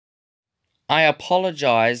I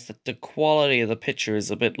apologize that the quality of the picture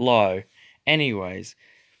is a bit low. Anyways,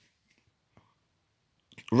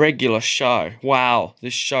 regular show. Wow,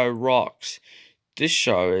 this show rocks. This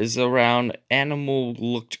show is around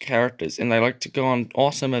animal-looked characters, and they like to go on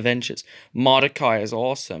awesome adventures. Mordecai is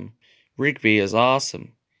awesome. Rigby is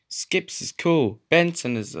awesome. Skips is cool.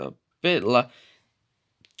 Benson is a bit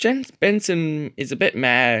Benson is a bit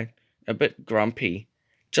mad, a bit grumpy,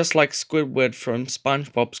 just like Squidward from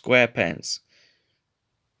SpongeBob SquarePants.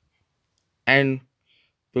 And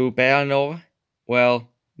Boo Bear, well,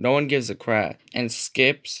 no one gives a crap. And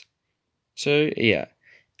Skips, too, yeah.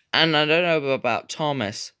 And I don't know about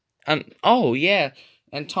Thomas. And, oh, yeah,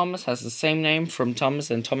 and Thomas has the same name from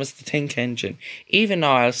Thomas and Thomas the Tank Engine. Even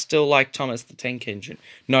though I still like Thomas the Tank Engine.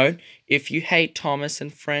 No, if you hate Thomas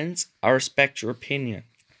and Friends, I respect your opinion.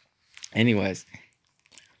 Anyways,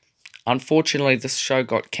 unfortunately, this show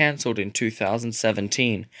got cancelled in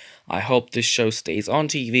 2017. I hope this show stays on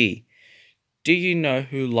TV. Do you know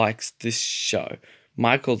who likes this show?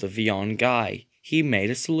 Michael the Vion guy. He made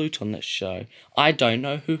a salute on this show. I don't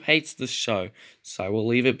know who hates this show, so I will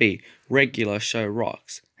leave it be. Regular show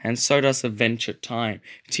rocks. And so does Adventure Time.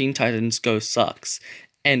 Teen Titans Go sucks.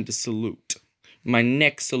 And a salute. My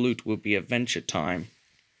next salute will be Adventure Time.